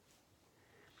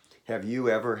Have you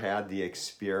ever had the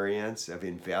experience of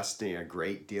investing a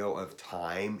great deal of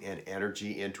time and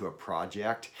energy into a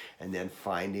project and then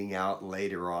finding out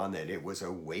later on that it was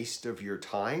a waste of your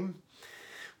time?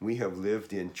 We have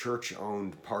lived in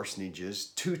church-owned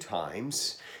parsonages 2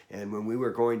 times, and when we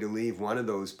were going to leave one of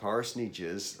those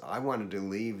parsonages, I wanted to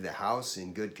leave the house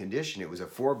in good condition. It was a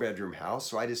 4-bedroom house,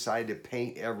 so I decided to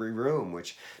paint every room,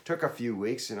 which took a few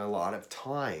weeks and a lot of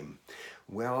time.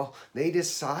 Well, they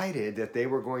decided that they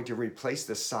were going to replace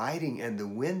the siding and the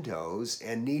windows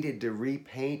and needed to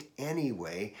repaint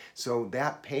anyway, so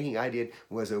that painting I did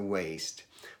was a waste.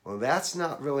 Well, that's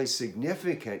not really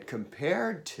significant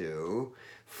compared to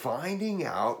finding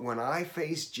out when I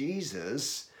faced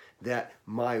Jesus that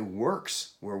my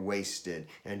works were wasted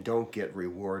and don't get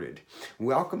rewarded.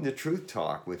 Welcome to Truth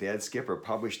Talk with Ed Skipper,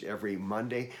 published every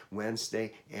Monday,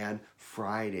 Wednesday, and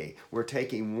Friday. We're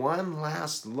taking one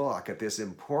last look at this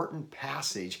important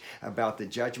passage about the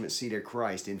judgment seat of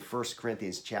Christ in 1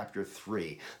 Corinthians chapter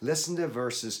 3. Listen to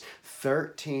verses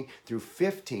 13 through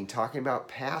 15, talking about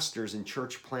pastors and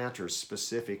church planters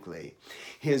specifically.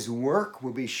 His work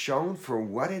will be shown for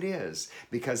what it is,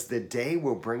 because the day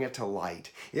will bring it to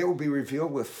light. It will be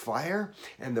revealed with fire,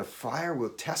 and the fire will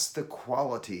test the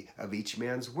quality of each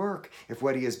man's work. If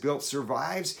what he has built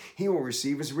survives, he will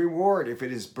receive his reward. If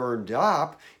it is burned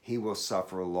up, he will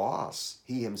suffer loss.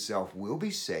 He himself will be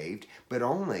saved, but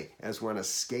only as one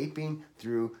escaping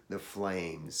through the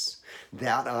flames.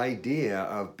 That idea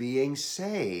of being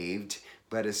saved,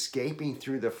 but escaping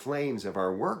through the flames of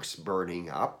our works burning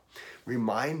up,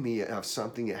 remind me of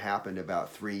something that happened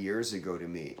about 3 years ago to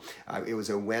me. It was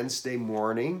a Wednesday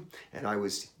morning, and I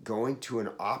was going to an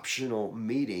optional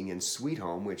meeting in Sweet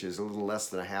Home, which is a little less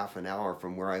than a half an hour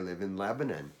from where I live in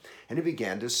Lebanon. And it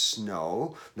began to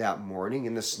snow that morning,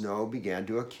 and the snow began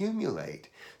to accumulate.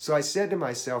 So I said to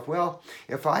myself, well,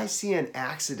 if I see an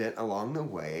accident along the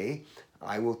way,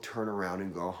 I will turn around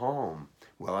and go home.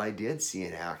 Well, I did see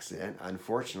an accident.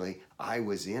 Unfortunately, I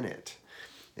was in it.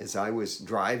 As I was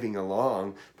driving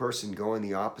along, a person going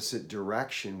the opposite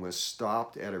direction was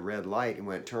stopped at a red light, and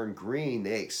when it turned green,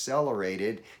 they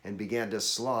accelerated and began to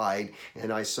slide,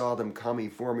 and I saw them coming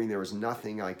for me. There was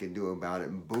nothing I could do about it,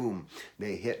 and boom,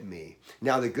 they hit me.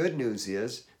 Now, the good news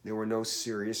is there were no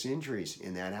serious injuries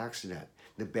in that accident.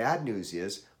 The bad news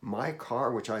is my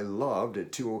car, which I loved, a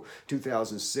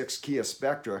 2006 Kia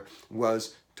Spectra,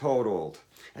 was totaled.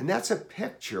 And that's a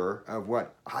picture of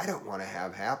what I don't want to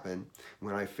have happen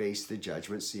when I face the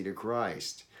judgment seat of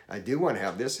Christ. I do want to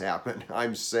have this happen.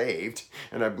 I'm saved,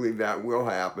 and I believe that will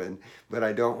happen, but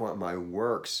I don't want my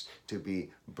works to be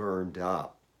burned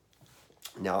up.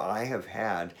 Now, I have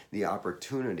had the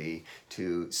opportunity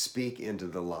to speak into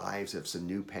the lives of some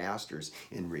new pastors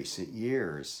in recent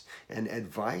years. And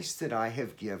advice that I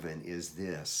have given is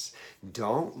this: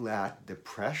 don't let the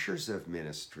pressures of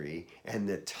ministry and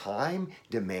the time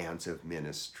demands of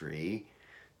ministry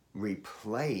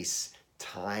replace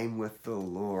time with the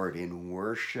Lord in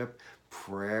worship,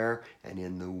 prayer, and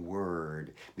in the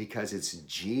Word, because it's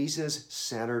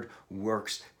Jesus-centered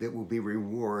works that will be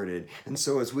rewarded. And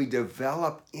so as we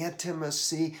develop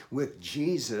intimacy with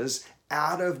Jesus,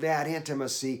 out of that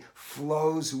intimacy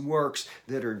flows works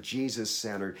that are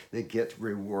Jesus-centered that get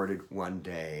rewarded one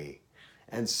day.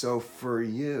 And so for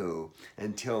you,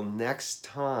 until next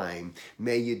time,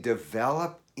 may you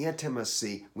develop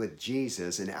intimacy with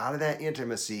Jesus, and out of that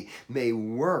intimacy may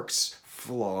works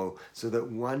flow so that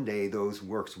one day those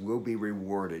works will be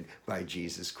rewarded by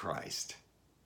Jesus Christ.